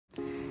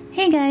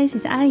Hey guys,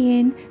 it's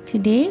Ayin.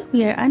 Today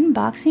we are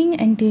unboxing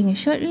and doing a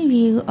short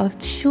review of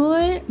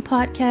Shure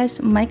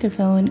Podcast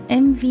Microphone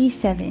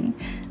MV7.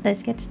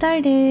 Let's get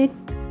started.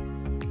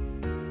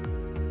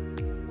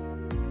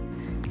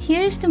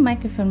 Here's the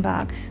microphone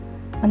box.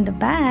 On the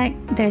back,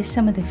 there's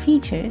some of the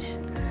features: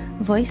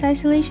 voice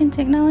isolation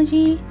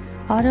technology,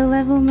 auto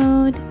level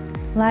mode,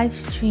 live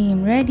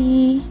stream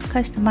ready,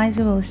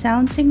 customizable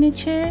sound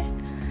signature,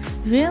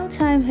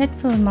 real-time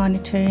headphone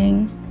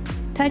monitoring,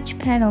 touch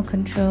panel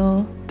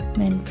control,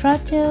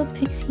 Manfrotto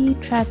Pixie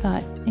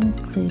tripod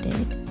included.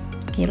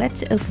 Okay,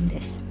 let's open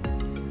this.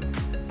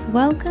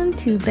 Welcome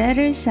to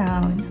better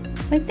sound.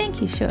 Why,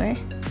 thank you, Shure.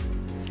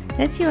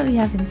 Let's see what we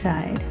have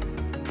inside.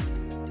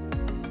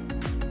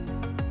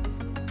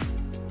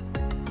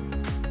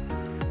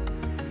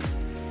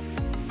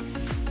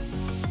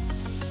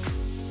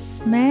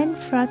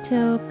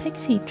 Manfrotto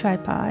Pixie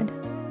tripod.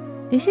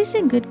 This is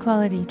a good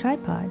quality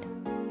tripod.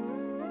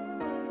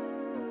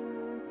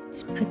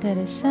 Let's put that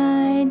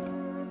aside.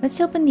 Let's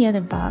open the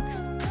other box.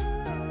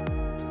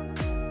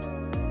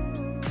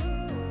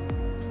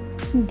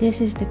 This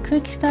is the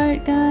quick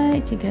start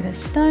guide to get us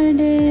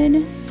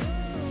started.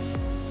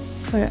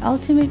 For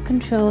ultimate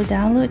control,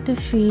 download the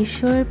free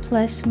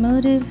ShurePlus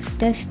Motiv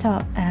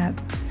desktop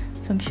app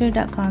from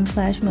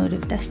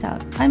shure.com/motiv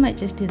desktop. I might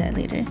just do that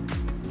later.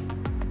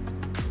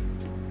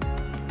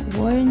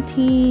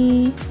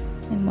 Warranty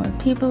and more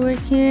paperwork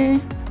here.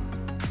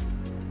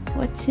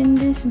 What's in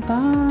this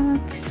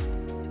box?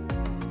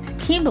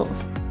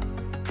 Cables.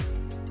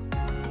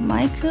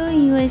 Micro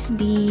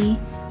USB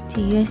to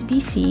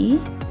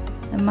USB-C,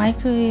 and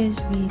micro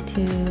USB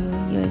to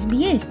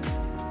USB-A.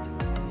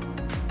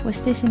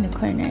 What's this in the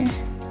corner?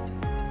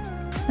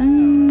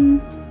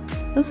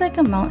 Looks like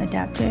a mount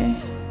adapter.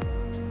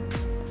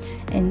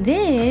 And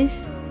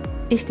this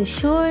is the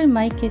Shure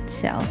mic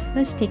itself.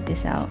 Let's take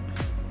this out.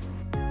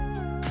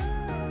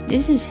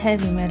 This is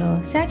heavy metal.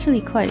 It's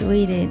actually quite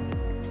weighted.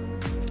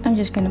 I'm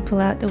just gonna pull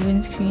out the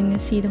windscreen to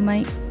see the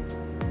mic.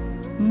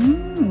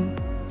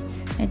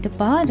 At the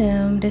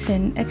bottom, there's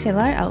an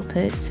XLR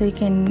output, so you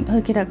can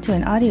hook it up to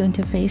an audio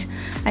interface.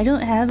 I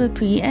don't have a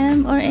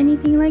preamp or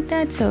anything like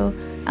that, so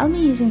I'll be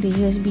using the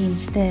USB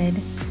instead.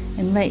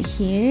 And right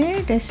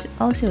here, there's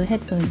also a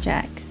headphone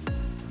jack.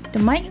 The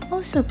mic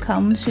also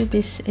comes with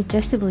this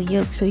adjustable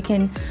yoke, so you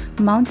can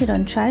mount it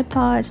on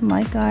tripods,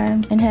 mic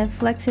arms, and have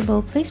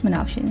flexible placement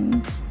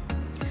options.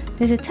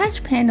 There's a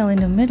touch panel in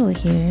the middle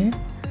here,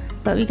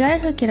 but we gotta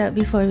hook it up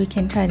before we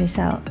can try this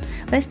out.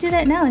 Let's do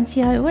that now and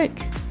see how it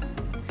works.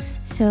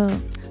 So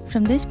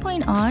from this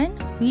point on,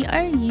 we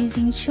are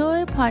using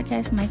Shure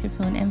Podcast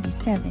Microphone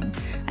MV7.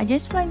 I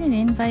just plugged it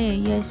in via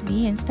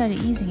USB and started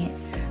using it.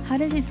 How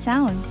does it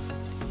sound?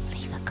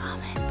 Leave a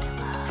comment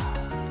below.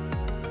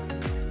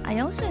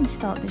 I also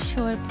installed the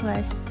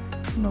ShurePlus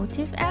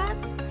Motiv app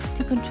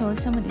to control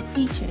some of the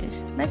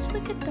features. Let's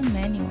look at the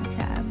manual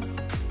tab.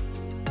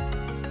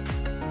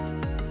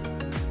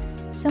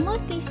 Some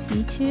of these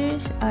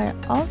features are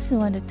also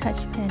on the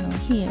touch panel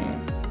here,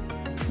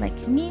 like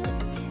mute.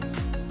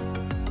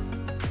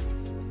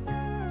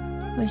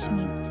 Where's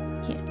mute?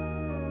 Here.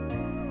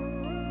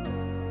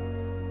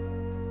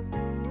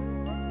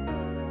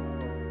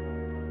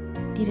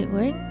 Did it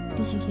work?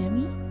 Did you hear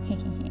me?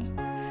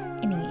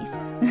 Anyways.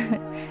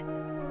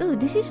 Ooh,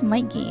 this is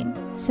mic gain.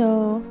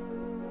 So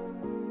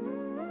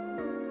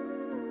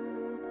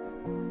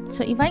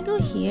if I go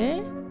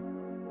here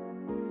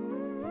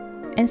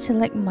and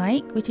select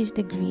mic, which is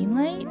the green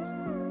light,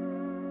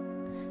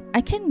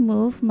 I can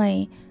move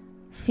my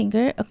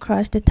finger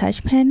across the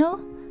touch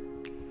panel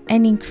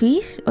and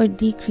increase or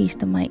decrease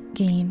the mic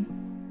gain.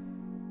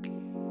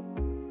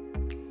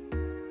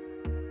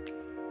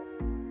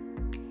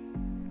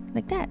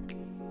 Like that.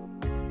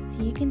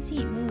 So you can see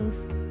it move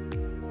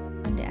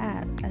on the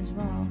app as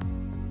well.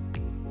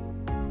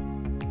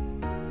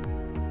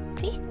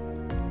 See?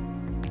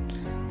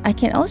 I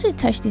can also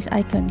touch this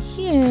icon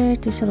here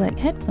to select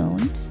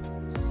headphones,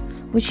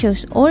 which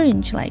shows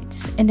orange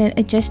lights, and then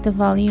adjust the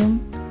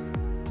volume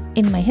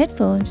in my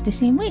headphones the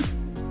same way.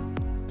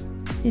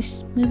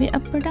 Just move it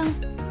up or down.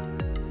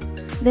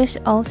 There's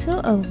also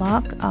a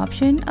lock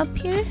option up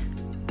here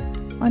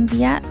on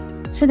the app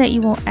so that you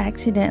won't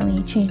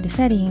accidentally change the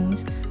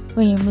settings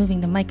when you're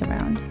moving the mic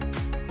around.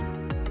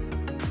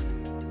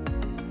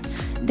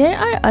 There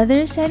are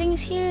other settings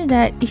here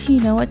that, if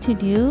you know what to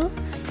do,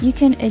 you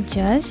can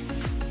adjust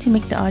to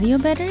make the audio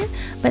better,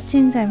 but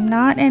since I'm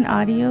not an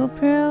audio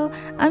pro,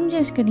 I'm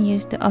just gonna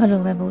use the auto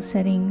level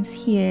settings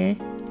here.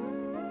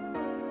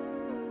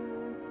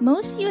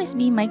 Most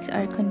USB mics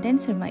are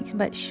condenser mics,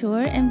 but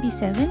Shure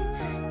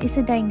MV7 is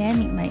a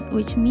dynamic mic,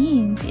 which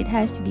means it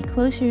has to be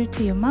closer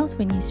to your mouth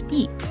when you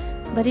speak.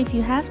 But if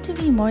you have to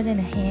be more than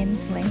a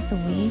hand's length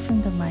away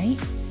from the mic,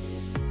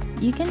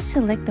 you can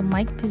select the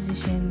mic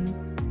position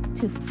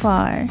to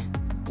far,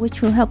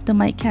 which will help the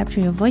mic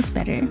capture your voice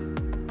better.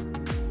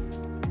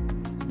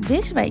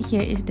 This right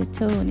here is the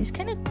tone. It's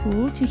kind of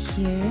cool to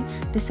hear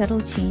the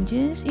subtle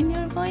changes in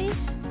your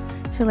voice.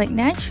 So like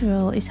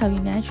natural is how you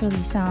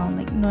naturally sound,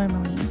 like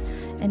normally.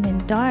 and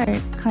then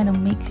dark kind of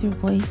makes your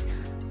voice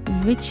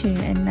richer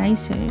and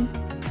nicer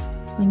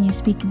when you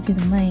speak into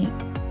the mic.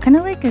 Kind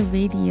of like a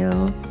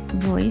radio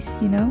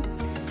voice, you know?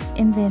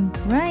 And then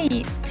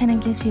bright kind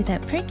of gives you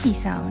that perky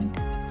sound.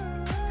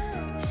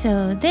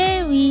 So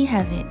there we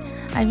have it.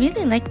 I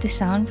really like the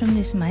sound from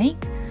this mic.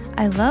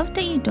 I love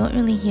that you don't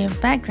really hear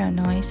background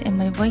noise and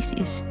my voice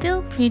is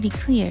still pretty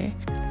clear.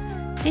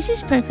 This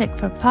is perfect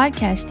for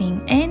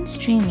podcasting and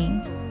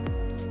streaming.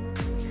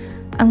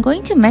 I'm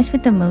going to mess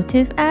with the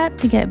Motiv app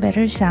to get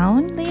better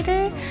sound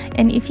later,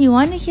 and if you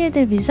want to hear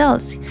the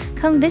results,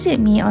 come visit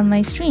me on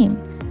my stream.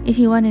 If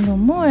you want to know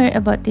more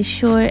about the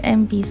Shure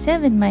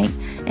MV7 mic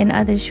and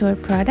other Shure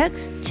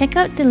products, check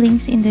out the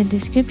links in the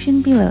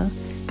description below.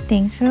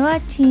 Thanks for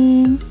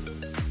watching!